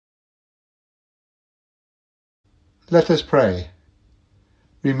Let us pray.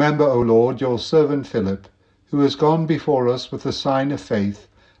 Remember, O Lord, your servant Philip, who has gone before us with the sign of faith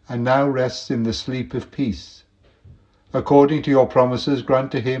and now rests in the sleep of peace. According to your promises,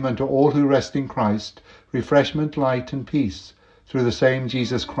 grant to him and to all who rest in Christ refreshment, light and peace, through the same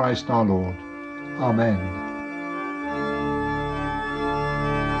Jesus Christ our Lord. Amen.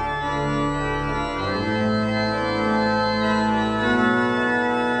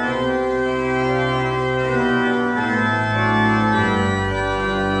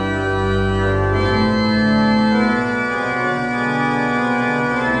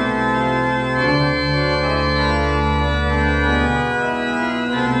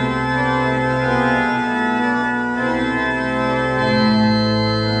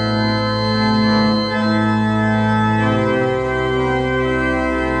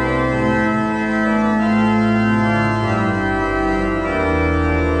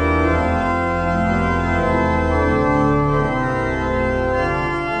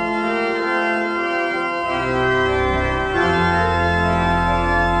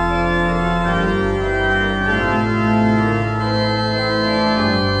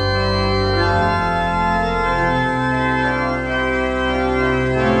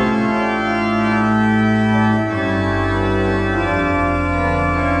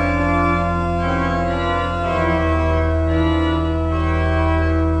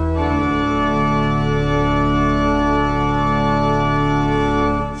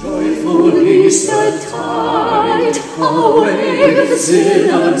 Is the tide away with sin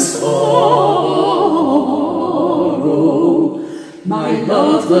and sorrow? My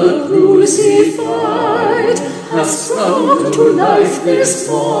love, the crucified, has come to life this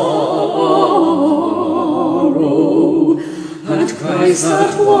morrow. And Christ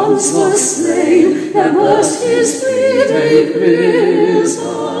that once was slain, immersed his bleeding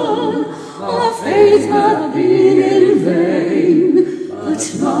prison. Our faith had been in vain, but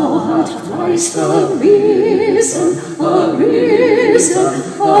now hath Christ arisen, arisen,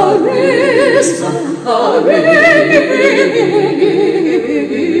 arisen, arisen.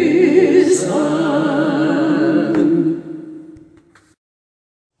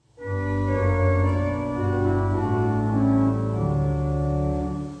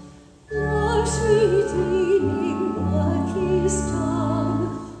 Love's redeeming work is done,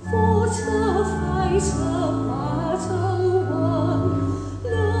 fought the fight, the battle won.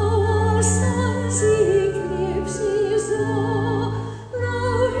 Now our sun's eclipse is o'er,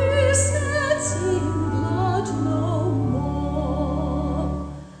 now he sets in blood no more.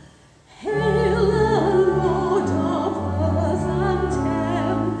 Hail the Lord of earth and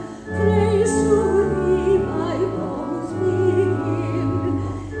heaven, praise to thee my bones begin.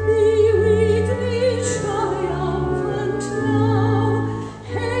 Be with me triumphant now,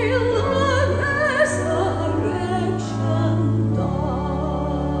 hail the resurrection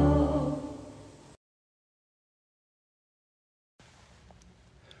dawn.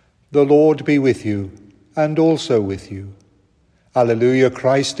 The Lord be with you, and also with you. Alleluia,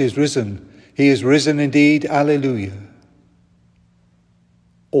 Christ is risen. He is risen indeed, alleluia.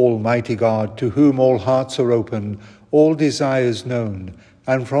 Almighty God, to whom all hearts are open, all desires known,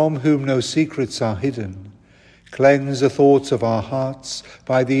 and from whom no secrets are hidden, cleanse the thoughts of our hearts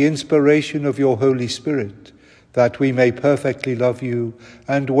by the inspiration of your Holy Spirit, that we may perfectly love you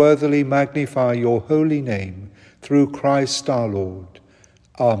and worthily magnify your holy name, through Christ our Lord.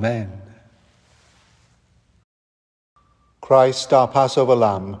 Amen. Christ, our Passover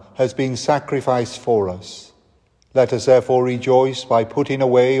Lamb, has been sacrificed for us. Let us therefore rejoice by putting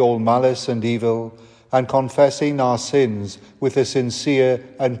away all malice and evil, and confessing our sins with a sincere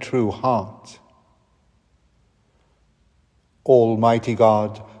and true heart. Almighty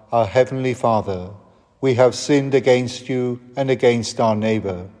God, our Heavenly Father, we have sinned against you and against our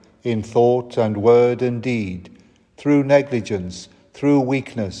neighbour, in thought and word and deed, through negligence, through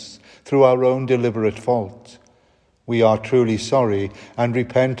weakness, through our own deliberate fault. We are truly sorry and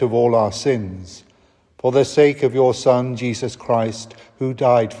repent of all our sins. For the sake of your Son, Jesus Christ, who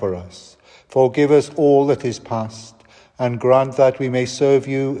died for us, forgive us all that is past, and grant that we may serve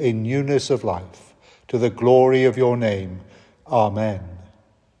you in newness of life, to the glory of your name. Amen.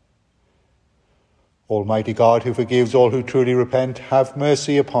 Almighty God, who forgives all who truly repent, have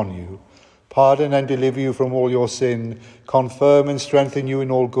mercy upon you. Pardon and deliver you from all your sin, confirm and strengthen you in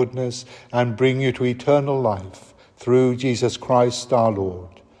all goodness, and bring you to eternal life, through Jesus Christ our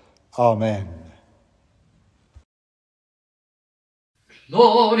Lord. Amen.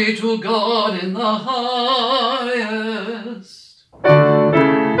 Glory to God in the highest.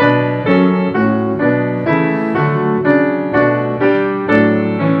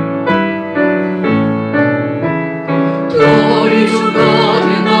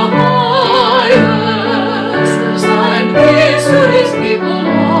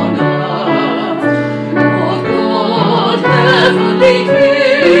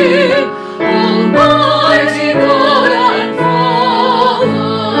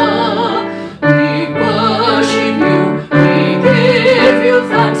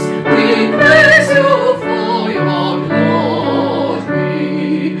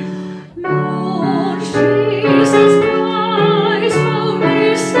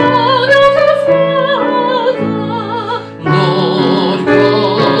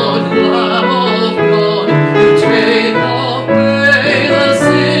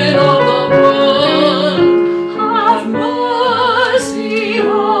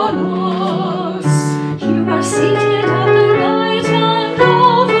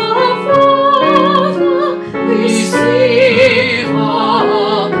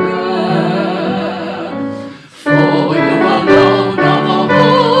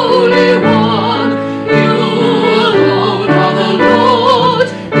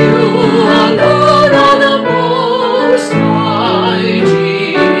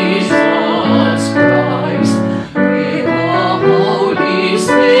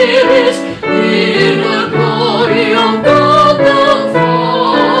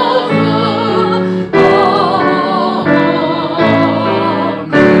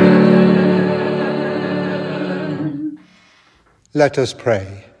 Let us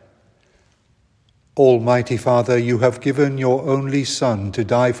pray. Almighty Father, you have given your only Son to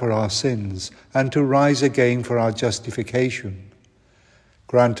die for our sins and to rise again for our justification.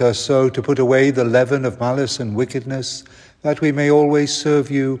 Grant us so to put away the leaven of malice and wickedness, that we may always serve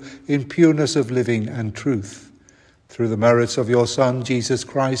you in pureness of living and truth. Through the merits of your Son, Jesus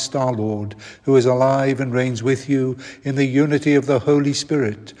Christ our Lord, who is alive and reigns with you in the unity of the Holy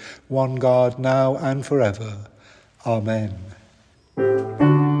Spirit, one God, now and forever. Amen. The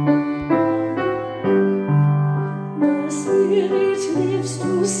Spirit lives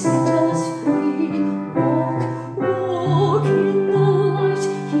to set us free. Walk in the light.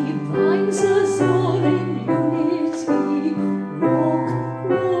 He binds us all in unity.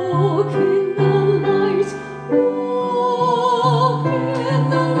 Walk in the light. Walk in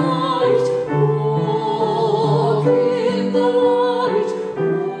the light. Walk in the light.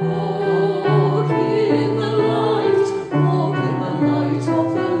 Walk in the light. Walk in the light of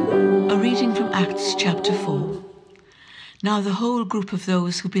the Lord. A reading from Acts chapter 4. Now the whole group of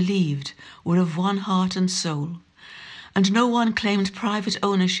those who believed were of one heart and soul, and no one claimed private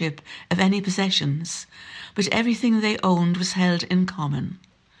ownership of any possessions, but everything they owned was held in common.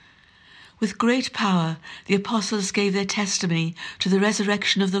 With great power the apostles gave their testimony to the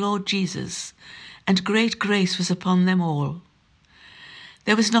resurrection of the Lord Jesus, and great grace was upon them all.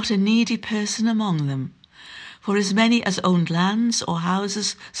 There was not a needy person among them, for as many as owned lands or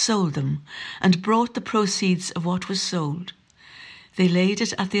houses sold them, and brought the proceeds of what was sold. They laid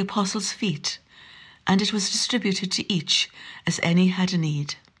it at the apostles' feet, and it was distributed to each as any had a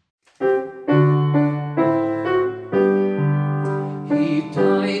need. He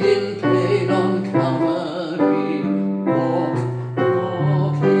died in pain on Calvary.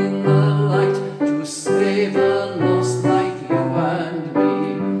 Walk in the light to save the lost like you and me.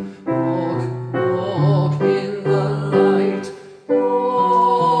 Walk in the light.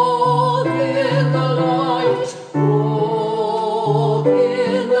 Walk in the light. Walk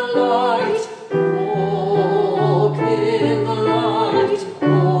in the light. Walk in the light.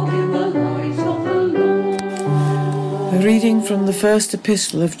 Walk in the light of the Lord. A reading from the first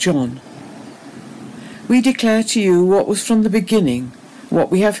epistle of John. We declare to you what was from the beginning, what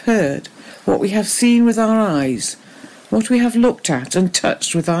we have heard, what we have seen with our eyes, what we have looked at and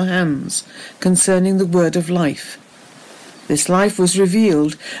touched with our hands, concerning the word of life. This life was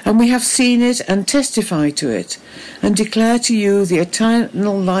revealed, and we have seen it and testify to it, and declare to you the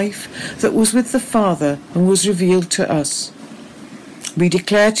eternal life that was with the Father and was revealed to us. We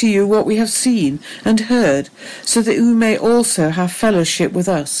declare to you what we have seen and heard, so that you may also have fellowship with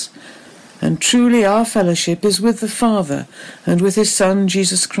us. And truly our fellowship is with the Father and with his Son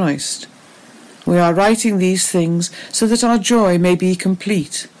Jesus Christ. We are writing these things so that our joy may be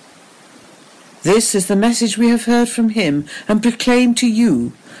complete. This is the message we have heard from him and proclaim to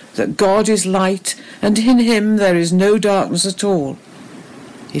you, that God is light, and in him there is no darkness at all.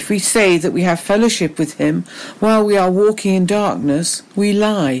 If we say that we have fellowship with him while we are walking in darkness, we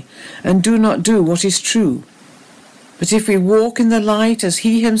lie and do not do what is true. But if we walk in the light as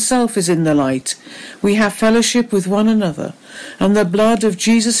he himself is in the light, we have fellowship with one another, and the blood of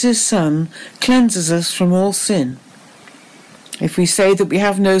Jesus his Son cleanses us from all sin. If we say that we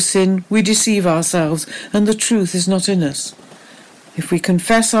have no sin, we deceive ourselves, and the truth is not in us. If we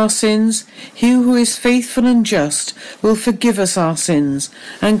confess our sins, he who is faithful and just will forgive us our sins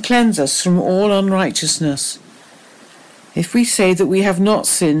and cleanse us from all unrighteousness. If we say that we have not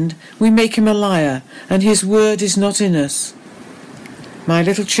sinned, we make him a liar, and his word is not in us. My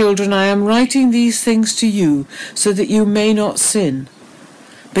little children, I am writing these things to you so that you may not sin.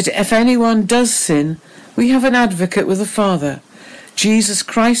 But if anyone does sin, we have an advocate with the Father, Jesus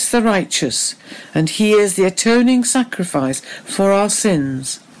Christ the righteous, and he is the atoning sacrifice for our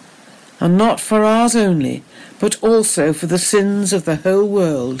sins, and not for ours only, but also for the sins of the whole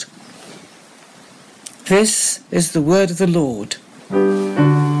world. This is the word of the Lord. By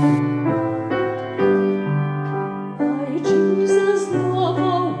Jesus' love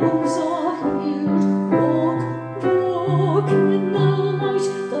our wounds are healed. Walk in the light.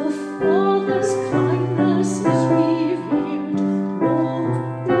 The Father's kindness is revealed.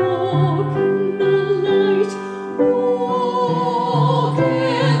 Walk in the light. Walk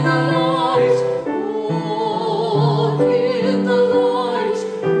in the light. Walk in the light.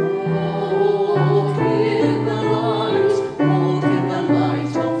 Walk in the light. Walk in the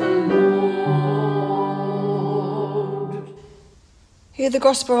light of the Lord. Hear the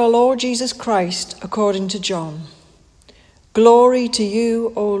gospel of our Lord Jesus Christ according to John. Glory to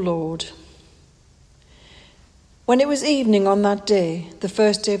you, O Lord. When it was evening on that day, the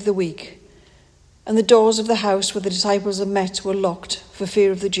first day of the week, and the doors of the house where the disciples had met were locked for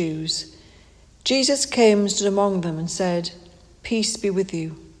fear of the Jews. Jesus came and stood among them and said, "Peace be with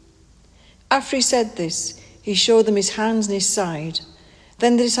you." After he said this, he showed them his hands and his side.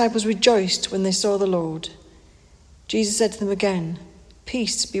 Then the disciples rejoiced when they saw the Lord. Jesus said to them again,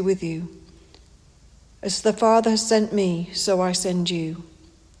 "Peace be with you. As the Father has sent me, so I send you."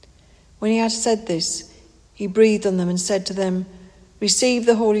 When he had said this, he breathed on them and said to them, "Receive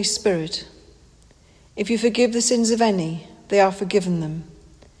the Holy Spirit. If you forgive the sins of any, they are forgiven them.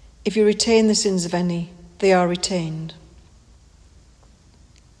 If you retain the sins of any, they are retained."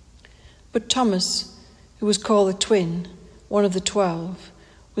 But Thomas, who was called the twin, one of the 12,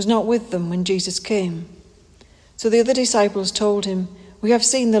 was not with them when Jesus came. So the other disciples told him, "We have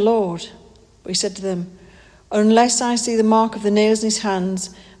seen the Lord." But he said to them, "Unless I see the mark of the nails in his hands,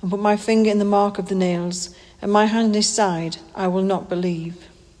 and put my finger in the mark of the nails, and my hand in his side, I will not believe."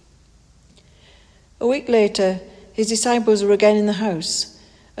 A week later, his disciples were again in the house,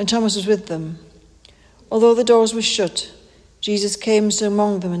 and Thomas was with them. Although the doors were shut, Jesus came and stood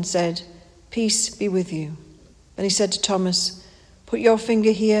among them and said, "Peace be with you." Then he said to Thomas, "Put your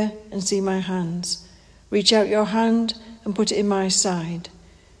finger here and see my hands. Reach out your hand and put it in my side.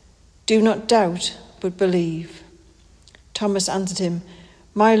 Do not doubt, but believe." Thomas answered him,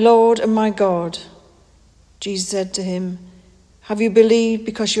 "My Lord and my God." Jesus said to him, "Have you believed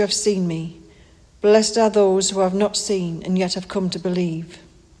because you have seen me? Blessed are those who have not seen and yet have come to believe."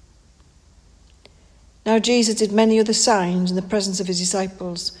 Now Jesus did many other signs in the presence of his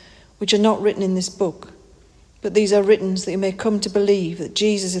disciples, which are not written in this book, but these are written so that you may come to believe that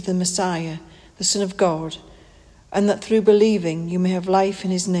Jesus is the Messiah, the Son of God, and that through believing you may have life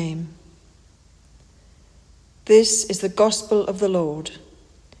in his name. This is the gospel of the Lord.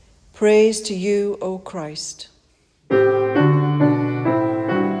 Praise to you, O Christ. The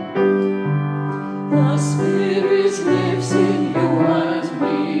Spirit lives in you and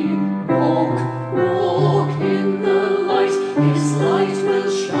me. Walk in the light. His light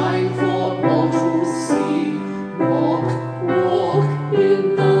will shine for all to see. Walk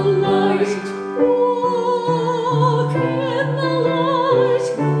in the light. Walk in the light.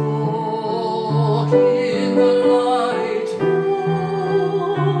 Walk in the light.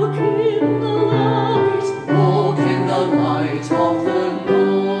 Walk in the light. Walk in the light of the Lord.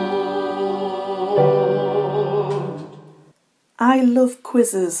 I love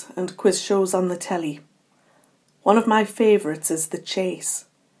quizzes and quiz shows on the telly. One of my favourites is The Chase.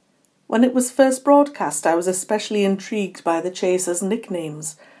 When it was first broadcast, I was especially intrigued by the chasers'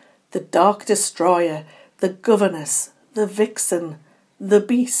 nicknames: the Dark Destroyer, the Governess, the Vixen, the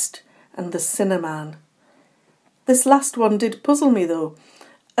Beast, and the Cinnamon. This last one did puzzle me though.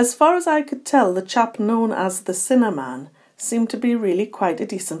 As far as I could tell, the chap known as the Cinnamon seemed to be really quite a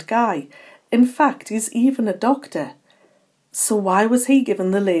decent guy. In fact, he's even a doctor. So why was he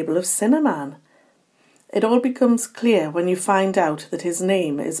given the label of Cinnamon? It all becomes clear when you find out that his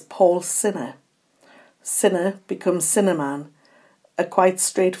name is Paul Sinner. Sinner becomes Cinnamon, a quite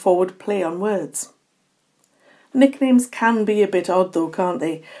straightforward play on words. Nicknames can be a bit odd though, can't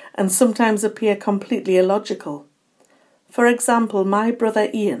they, and sometimes appear completely illogical. For example, my brother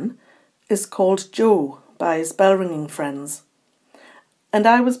Ian is called Joe by his bell-ringing friends, and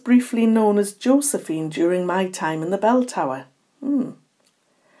I was briefly known as Josephine during my time in the bell tower.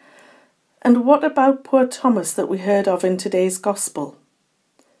 And what about poor Thomas that we heard of in today's gospel?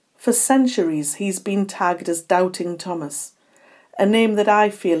 For centuries he's been tagged as Doubting Thomas, a name that I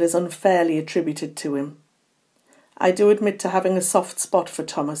feel is unfairly attributed to him. I do admit to having a soft spot for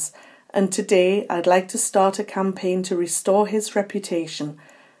Thomas, and today I'd like to start a campaign to restore his reputation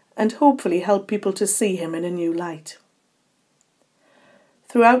and hopefully help people to see him in a new light.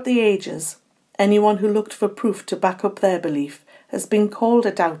 Throughout the ages, anyone who looked for proof to back up their belief has been called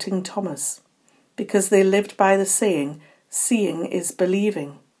a Doubting Thomas, because they lived by the saying, "Seeing is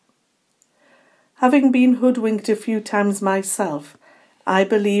believing." Having been hoodwinked a few times myself, I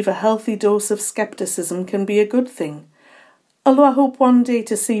believe a healthy dose of scepticism can be a good thing, although I hope one day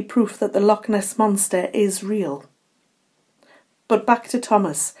to see proof that the Loch Ness Monster is real. But back to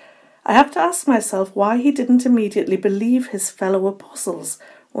Thomas. I have to ask myself why he didn't immediately believe his fellow apostles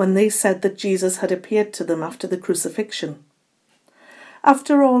when they said that Jesus had appeared to them after the crucifixion.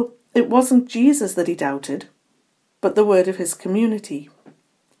 After all, it wasn't Jesus that he doubted, but the word of his community.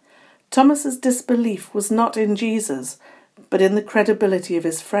 Thomas's disbelief was not in Jesus, but in the credibility of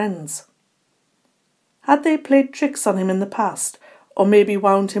his friends. Had they played tricks on him in the past, or maybe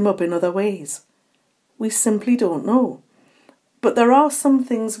wound him up in other ways? We simply don't know. But there are some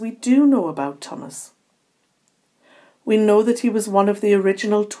things we do know about Thomas. We know that he was one of the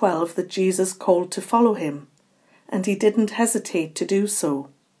original 12 that Jesus called to follow him, and he didn't hesitate to do so.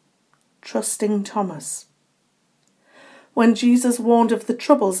 Trusting Thomas. When Jesus warned of the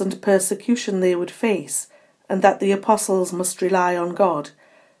troubles and persecution they would face, and that the apostles must rely on God,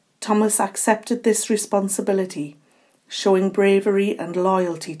 Thomas accepted this responsibility, showing bravery and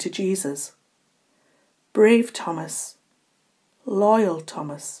loyalty to Jesus. Brave Thomas. Loyal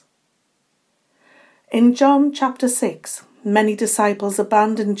Thomas. In John chapter 6, many disciples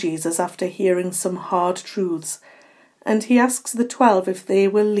abandon Jesus after hearing some hard truths, and he asks the 12 if they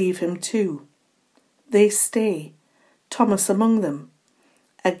will leave him too. They stay, Thomas among them,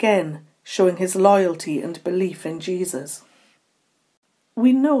 again showing his loyalty and belief in Jesus.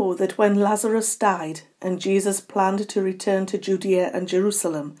 We know that when Lazarus died and Jesus planned to return to Judea and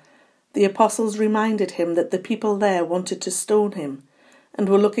Jerusalem, the apostles reminded him that the people there wanted to stone him and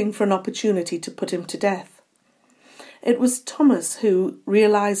were looking for an opportunity to put him to death. It was Thomas who,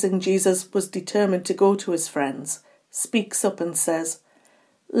 realizing Jesus was determined to go to his friends, speaks up and says,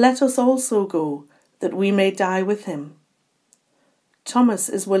 "Let us also go, that we may die with him." Thomas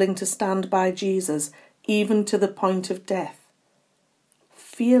is willing to stand by Jesus even to the point of death.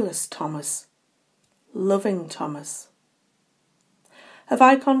 Fearless Thomas. Loving Thomas. Have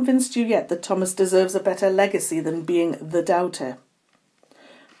I convinced you yet that Thomas deserves a better legacy than being the doubter?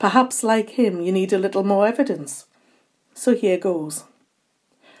 Perhaps, like him, you need a little more evidence. So here goes.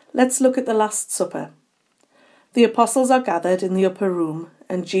 Let's look at the Last Supper. The apostles are gathered in the upper room,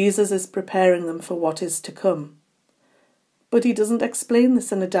 and Jesus is preparing them for what is to come. But he doesn't explain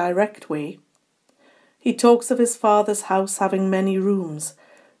this in a direct way. He talks of his Father's house having many rooms,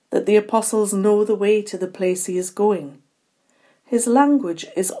 that the apostles know the way to the place he is going. His language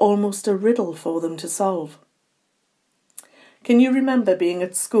is almost a riddle for them to solve. Can you remember being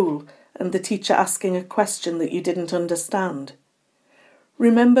at school and the teacher asking a question that you didn't understand?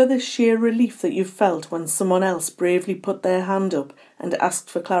 Remember the sheer relief that you felt when someone else bravely put their hand up and asked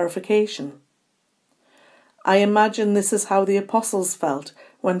for clarification? I imagine this is how the apostles felt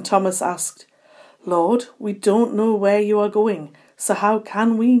when Thomas asked, "Lord, we don't know where you are going, so how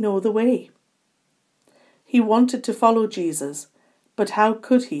can we know the way?" He wanted to follow Jesus, but how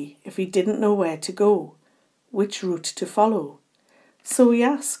could he if he didn't know where to go, which route to follow? So he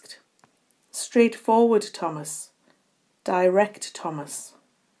asked. Straightforward Thomas. Direct Thomas.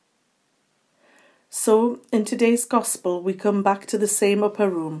 So, in today's Gospel, we come back to the same upper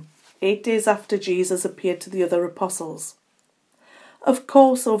room, 8 days after Jesus appeared to the other apostles. Of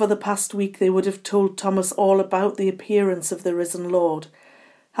course, over the past week they would have told Thomas all about the appearance of the risen Lord,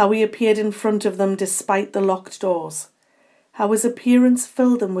 how he appeared in front of them despite the locked doors, how his appearance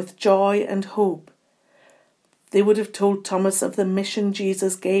filled them with joy and hope. They would have told Thomas of the mission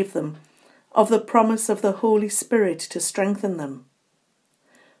Jesus gave them, of the promise of the Holy Spirit to strengthen them.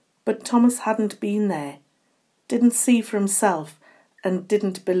 But Thomas hadn't been there, didn't see for himself, and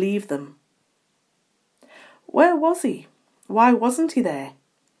didn't believe them. Where was he? Why wasn't he there?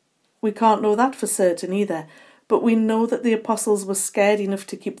 We can't know that for certain either, but we know that the apostles were scared enough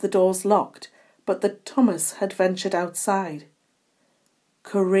to keep the doors locked, but that Thomas had ventured outside.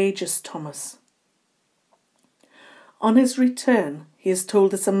 Courageous Thomas. On his return, he is told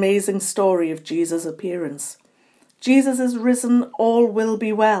this amazing story of Jesus' appearance. Jesus is risen, all will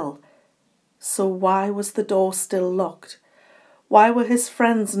be well. So why was the door still locked? Why were his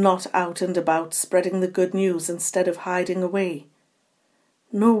friends not out and about spreading the good news instead of hiding away?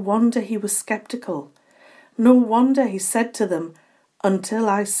 No wonder he was sceptical. No wonder he said to them, "Until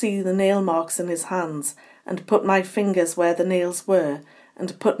I see the nail marks in his hands, and put my fingers where the nails were,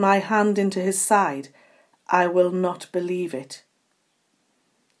 and put my hand into his side, I will not believe it."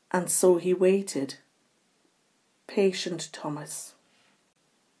 And so he waited. Patient Thomas.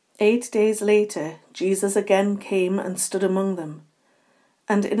 8 days later, Jesus again came and stood among them,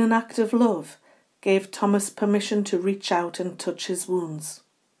 and in an act of love, gave Thomas permission to reach out and touch his wounds.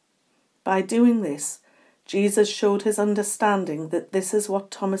 By doing this, Jesus showed his understanding that this is what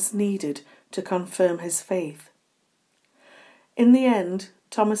Thomas needed to confirm his faith. In the end,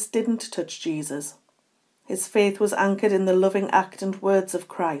 Thomas didn't touch Jesus. His faith was anchored in the loving act and words of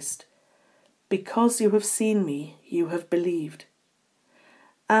Christ. "Because you have seen me, you have believed."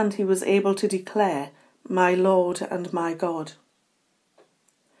 And he was able to declare, "My Lord and my God."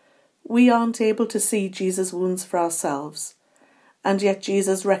 We aren't able to see Jesus' wounds for ourselves, and yet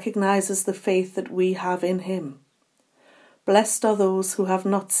Jesus recognises the faith that we have in him. Blessed are those who have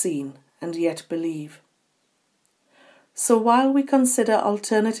not seen and yet believe. So while we consider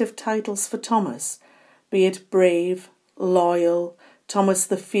alternative titles for Thomas, be it brave, loyal, Thomas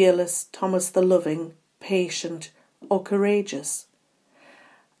the fearless, Thomas the loving, patient, or courageous.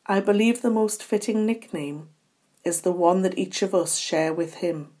 I believe the most fitting nickname is the one that each of us share with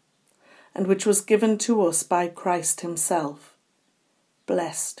him, and which was given to us by Christ himself: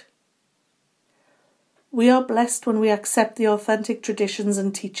 blessed. We are blessed when we accept the authentic traditions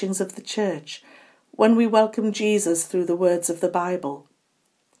and teachings of the Church, when we welcome Jesus through the words of the Bible.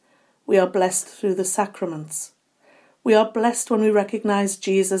 We are blessed through the sacraments. We are blessed when we recognise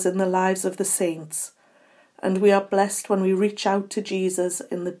Jesus in the lives of the saints, and we are blessed when we reach out to Jesus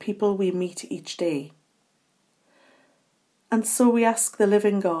in the people we meet each day. And so we ask the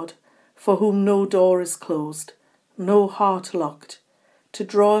living God, for whom no door is closed, no heart locked, to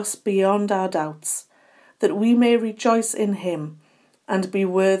draw us beyond our doubts, that we may rejoice in him and be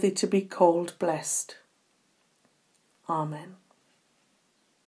worthy to be called blessed. Amen.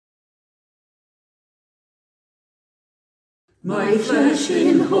 My flesh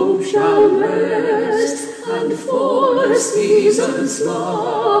in hope shall rest, and fall a season's slumber,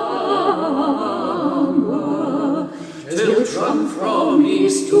 till trump from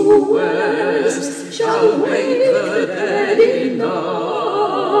east to west shall wake the dead in number.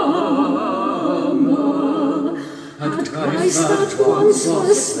 And Christ that once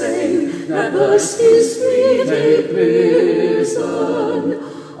was slain, never is 3 days risen,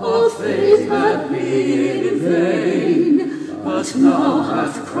 our faith hath been in vain. But now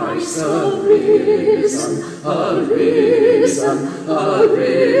hath Christ arisen, arisen,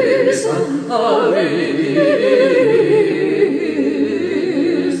 arisen, arisen.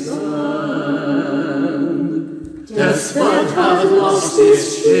 Death but hath lost its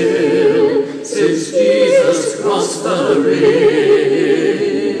chill, since Jesus crossed the river.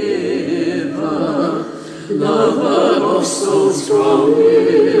 Lover of so strong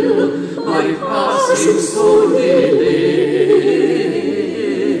will, my passing soul deliver.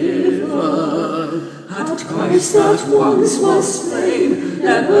 And Christ that once was slain,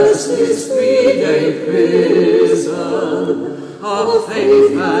 never is 3 days risen. Our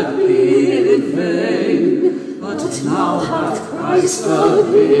faith had been in vain, but now hath Christ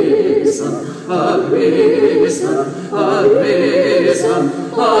arisen, arisen, arisen,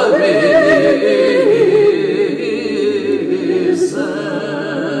 arisen.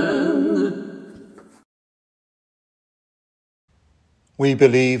 We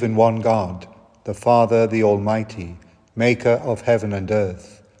believe in one God, the Father, the Almighty, maker of heaven and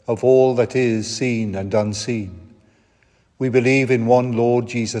earth, of all that is seen and unseen. We believe in one Lord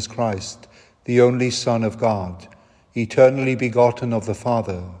Jesus Christ, the only Son of God, eternally begotten of the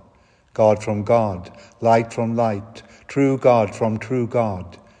Father, God from God, light from light, true God from true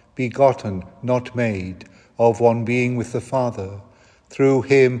God, begotten, not made, of one being with the Father. Through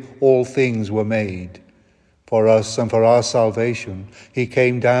him all things were made. For us and for our salvation, he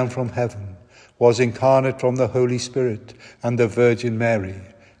came down from heaven, was incarnate from the Holy Spirit and the Virgin Mary,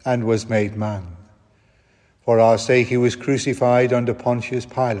 and was made man. For our sake he was crucified under Pontius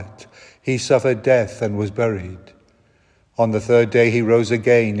Pilate. He suffered death and was buried. On the 3rd day he rose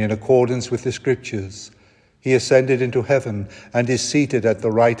again in accordance with the Scriptures. He ascended into heaven and is seated at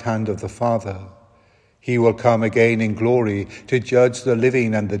the right hand of the Father. He will come again in glory to judge the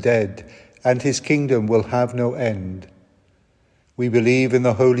living and the dead, and his kingdom will have no end. We believe in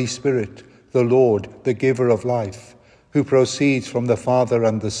the Holy Spirit, the Lord, the giver of life, who proceeds from the Father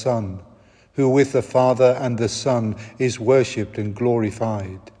and the Son, who with the Father and the Son is worshipped and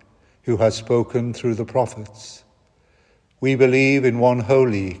glorified, who has spoken through the prophets. We believe in one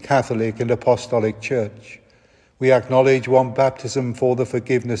holy, Catholic and Apostolic Church. We acknowledge one baptism for the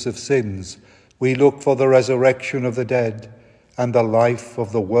forgiveness of sins. We look for the resurrection of the dead and the life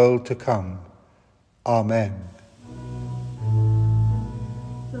of the world to come. Amen.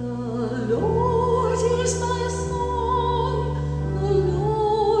 The Lord is my song, the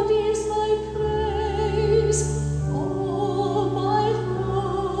Lord is my praise. All my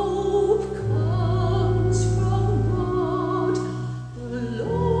hope comes from God. The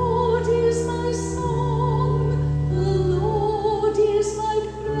Lord is my song, the Lord is my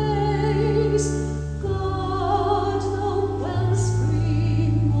praise. God, the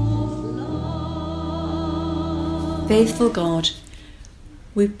wellspring of love. Faithful God,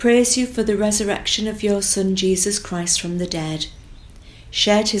 we praise you for the resurrection of your Son Jesus Christ from the dead,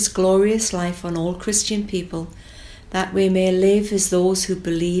 shed his glorious life on all Christian people, that we may live as those who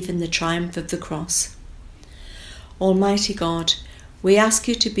believe in the triumph of the cross. Almighty God, we ask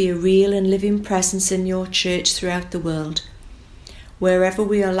you to be a real and living presence in your church throughout the world. Wherever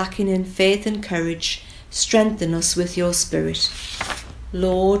we are lacking in faith and courage, strengthen us with your Spirit.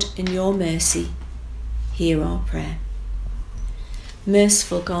 Lord, in your mercy, hear our prayer.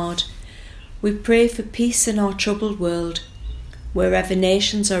 Merciful God, We pray for peace in our troubled world. Wherever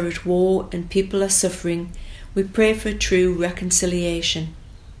nations are at war and people are suffering, we pray for a true reconciliation.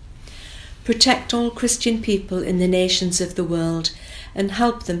 Protect all Christian people in the nations of the world and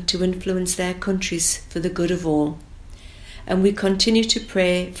help them to influence their countries for the good of all. And we continue to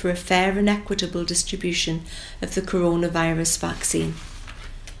pray for a fair and equitable distribution of the coronavirus vaccine.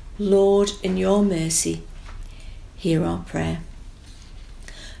 Lord, in your mercy, hear our prayer.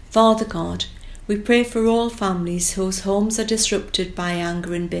 Father God, we pray for all families whose homes are disrupted by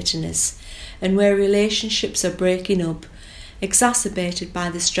anger and bitterness, and where relationships are breaking up, exacerbated by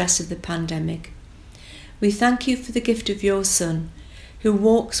the stress of the pandemic. We thank you for the gift of your Son, who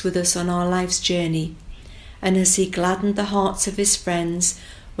walks with us on our life's journey, and as he gladdened the hearts of his friends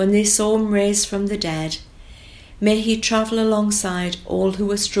when they saw him raised from the dead, may he travel alongside all who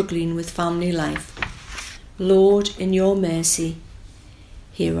are struggling with family life. Lord, in your mercy,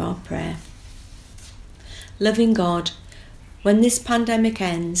 hear our prayer. Loving God, when this pandemic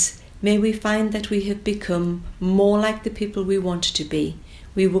ends, may we find that we have become more like the people we wanted to be,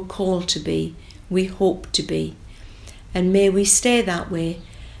 we were called to be, we hope to be. And may we stay that way,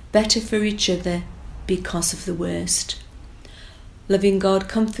 better for each other because of the worst. Loving God,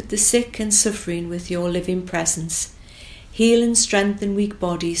 comfort the sick and suffering with your living presence. Heal and strengthen weak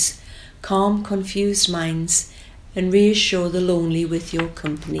bodies, calm confused minds, and reassure the lonely with your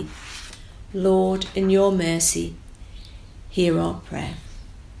company. Lord, in your mercy, hear our prayer.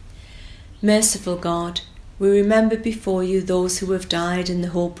 Merciful God, we remember before you those who have died in the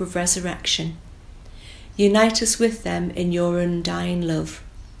hope of resurrection. Unite us with them in your undying love.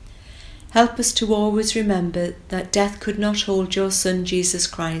 Help us to always remember that death could not hold your Son Jesus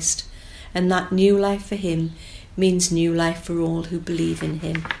Christ, and that new life for him means new life for all who believe in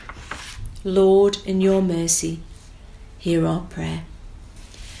him. Lord, in your mercy, hear our prayer.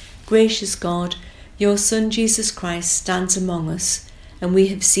 Gracious God, your Son Jesus Christ stands among us, and we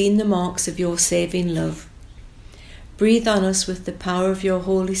have seen the marks of your saving love. Breathe on us with the power of your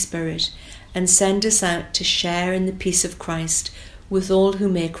Holy Spirit, and send us out to share in the peace of Christ with all who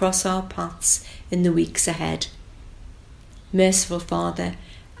may cross our paths in the weeks ahead. Merciful Father,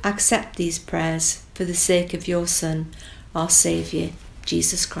 accept these prayers for the sake of your Son, our Saviour,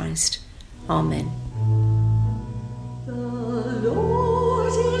 Jesus Christ. Amen. The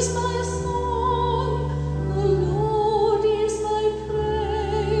Lord is my song, the Lord is my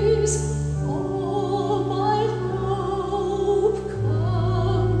praise. All my hope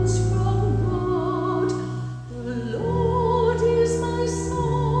comes from God. The Lord is my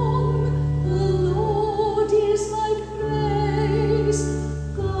song, the Lord is my praise.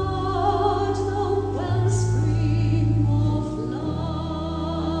 God, the wellspring of life.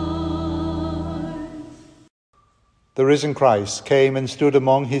 The risen Christ came and stood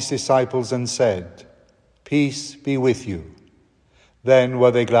among his disciples and said, "Peace be with you." Then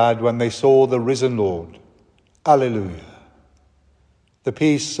were they glad when they saw the risen Lord. Alleluia. The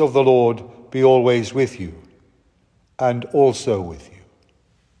peace of the Lord be always with you, and also with you.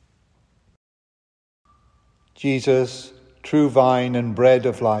 Jesus, true vine and bread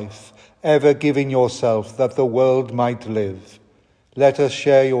of life, ever giving yourself that the world might live, let us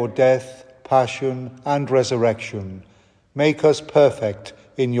share your death, passion, and resurrection. Make us perfect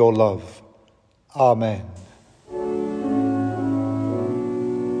in your love. Amen.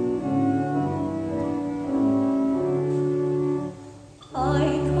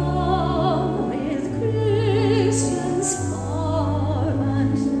 I come with Christians far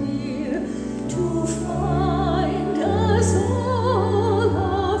and near to find us all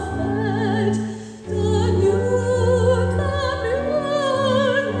are fed. The new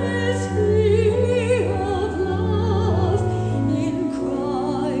community of love in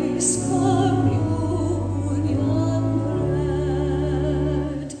Christ's communion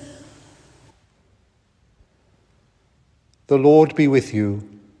bread. The Lord be with you,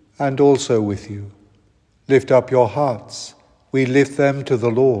 and also with you. Lift up your hearts. We lift them to the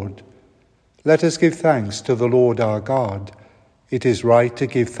Lord. Let us give thanks to the Lord our God. It is right to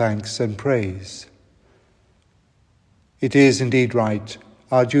give thanks and praise. It is indeed right,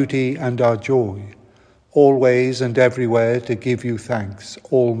 our duty and our joy, always and everywhere to give you thanks,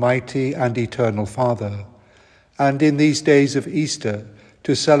 Almighty and Eternal Father, and in these days of Easter,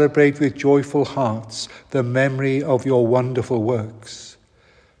 to celebrate with joyful hearts the memory of your wonderful works.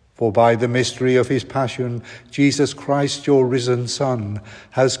 For by the mystery of his passion, Jesus Christ, your risen Son,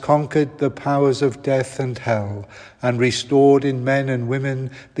 has conquered the powers of death and hell, and restored in men and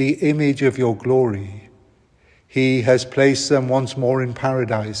women the image of your glory. He has placed them once more in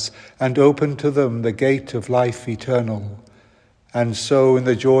paradise, and opened to them the gate of life eternal. And so in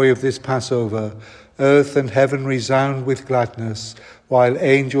the joy of this Passover, earth and heaven resound with gladness, while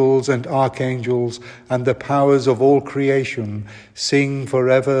angels and archangels and the powers of all creation sing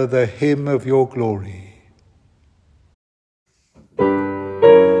forever the hymn of your glory.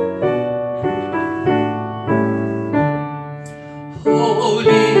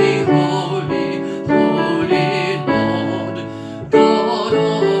 Holy, holy, holy Lord, God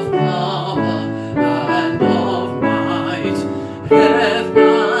of power and of might, heaven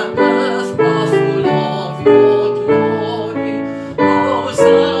and earth are full of your glory.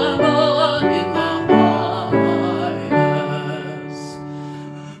 Hosanna in the highest.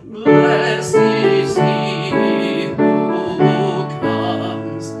 Blessed is he who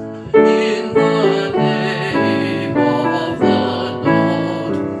comes in the name of the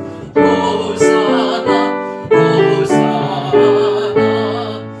Lord. Hosanna, Hosanna,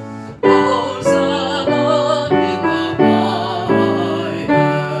 Hosanna in the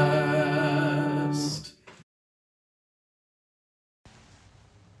highest.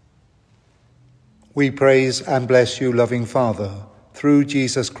 We praise and bless you, loving Father, through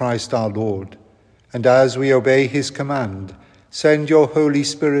Jesus Christ our Lord. And as we obey his command, send your Holy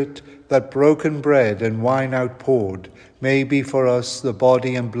Spirit, that broken bread and wine outpoured may be for us the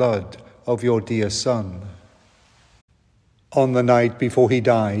body and blood of your dear Son. On the night before he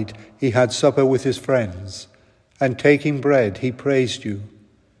died, he had supper with his friends, and taking bread, he praised you.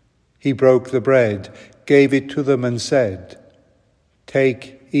 He broke the bread, gave it to them, and said,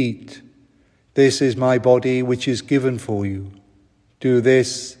 "Take, eat. This is my body which is given for you. Do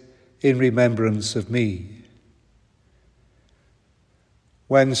this in remembrance of me."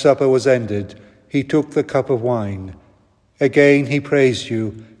 When supper was ended, he took the cup of wine. Again he praised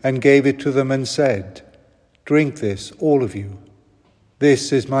you and gave it to them and said, "Drink this, all of you.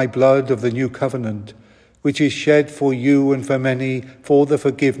 This is my blood of the new covenant, which is shed for you and for many for the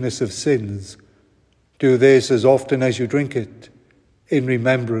forgiveness of sins. Do this as often as you drink it, in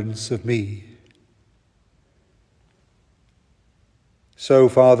remembrance of me." So,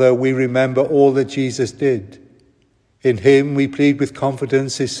 Father, we remember all that Jesus did. In him we plead with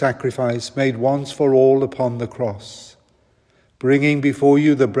confidence his sacrifice made once for all upon the cross. Bringing before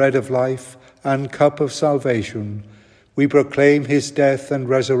you the bread of life and cup of salvation, we proclaim his death and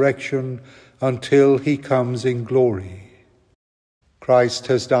resurrection until he comes in glory. Christ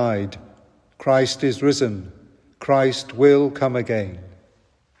has died. Christ is risen. Christ will come again.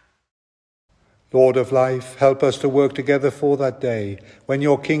 Lord of life, help us to work together for that day when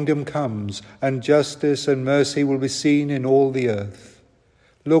your kingdom comes and justice and mercy will be seen in all the earth.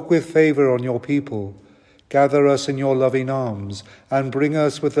 Look with favour on your people, gather us in your loving arms, and bring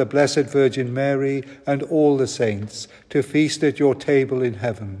us with the Blessed Virgin Mary and all the saints to feast at your table in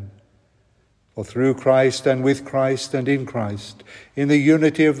heaven. For through Christ and with Christ and in Christ, in the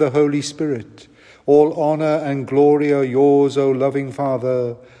unity of the Holy Spirit, all honour and glory are yours, O loving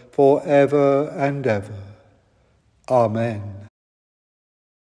Father, for ever and ever. Amen.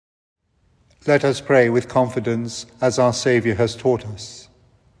 Let us pray with confidence as our Saviour has taught us.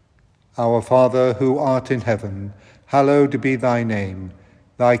 Our Father, who art in heaven, hallowed be thy name.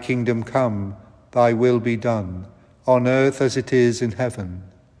 Thy kingdom come, thy will be done, on earth as it is in heaven.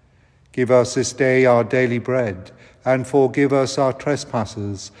 Give us this day our daily bread, and forgive us our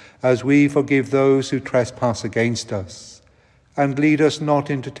trespasses, as we forgive those who trespass against us. And lead us not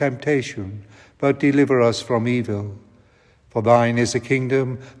into temptation, but deliver us from evil. For thine is the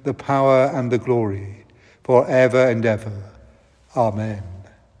kingdom, the power, and the glory, for ever and ever. Amen.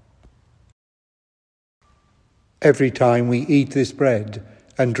 Every time we eat this bread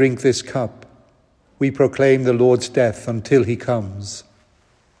and drink this cup, we proclaim the Lord's death until he comes.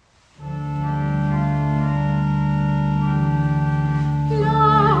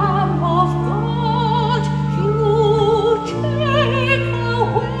 Lamb of God, you take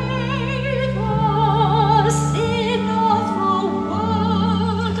away the sin of the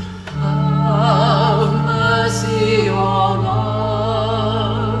world. Have mercy on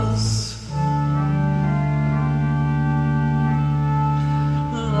us.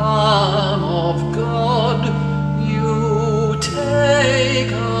 Lamb of God, you take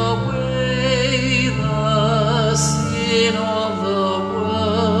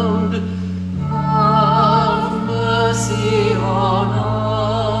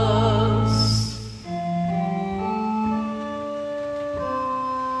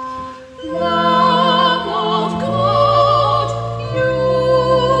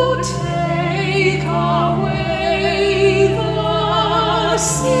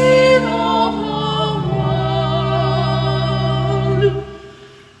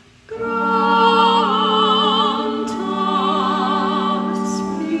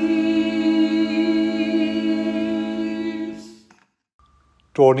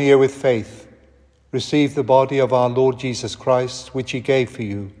Draw near with faith. Receive the body of our Lord Jesus Christ, which he gave for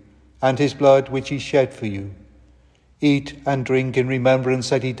you, and his blood, which he shed for you. Eat and drink in remembrance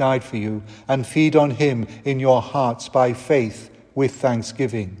that he died for you, and feed on him in your hearts by faith with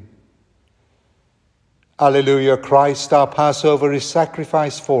thanksgiving. Alleluia, Christ our Passover is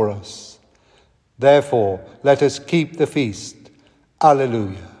sacrificed for us. Therefore, let us keep the feast.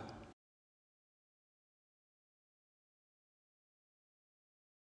 Alleluia.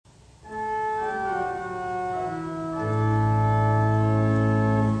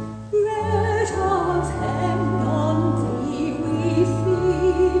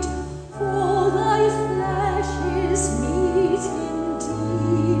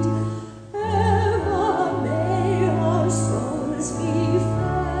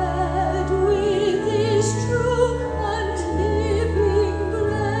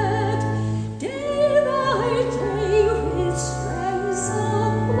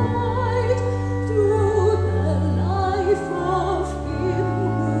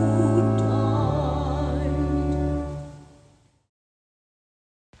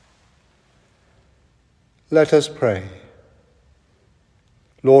 Let us pray.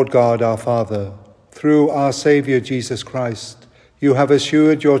 Lord God, our Father, through our Saviour Jesus Christ, you have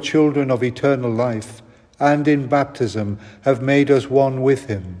assured your children of eternal life, and in baptism have made us one with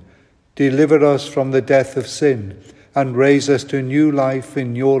him. Deliver us from the death of sin, and raise us to new life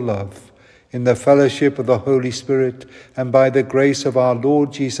in your love, in the fellowship of the Holy Spirit, and by the grace of our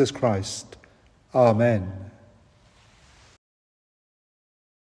Lord Jesus Christ. Amen.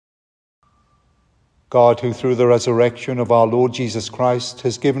 God, who through the resurrection of our Lord Jesus Christ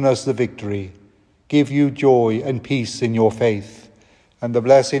has given us the victory, give you joy and peace in your faith. And the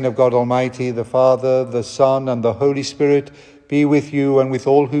blessing of God Almighty, the Father, the Son, and the Holy Spirit be with you and with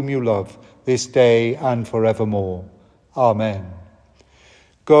all whom you love, this day and forevermore. Amen.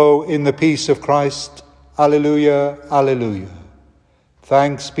 Go in the peace of Christ. Alleluia, alleluia.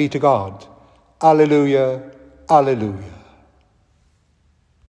 Thanks be to God. Alleluia, alleluia.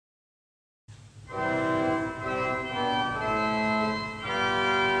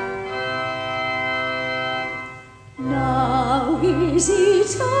 Now is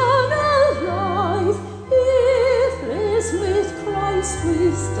eternal life, if risen with Christ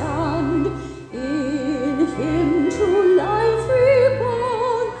we stand, in him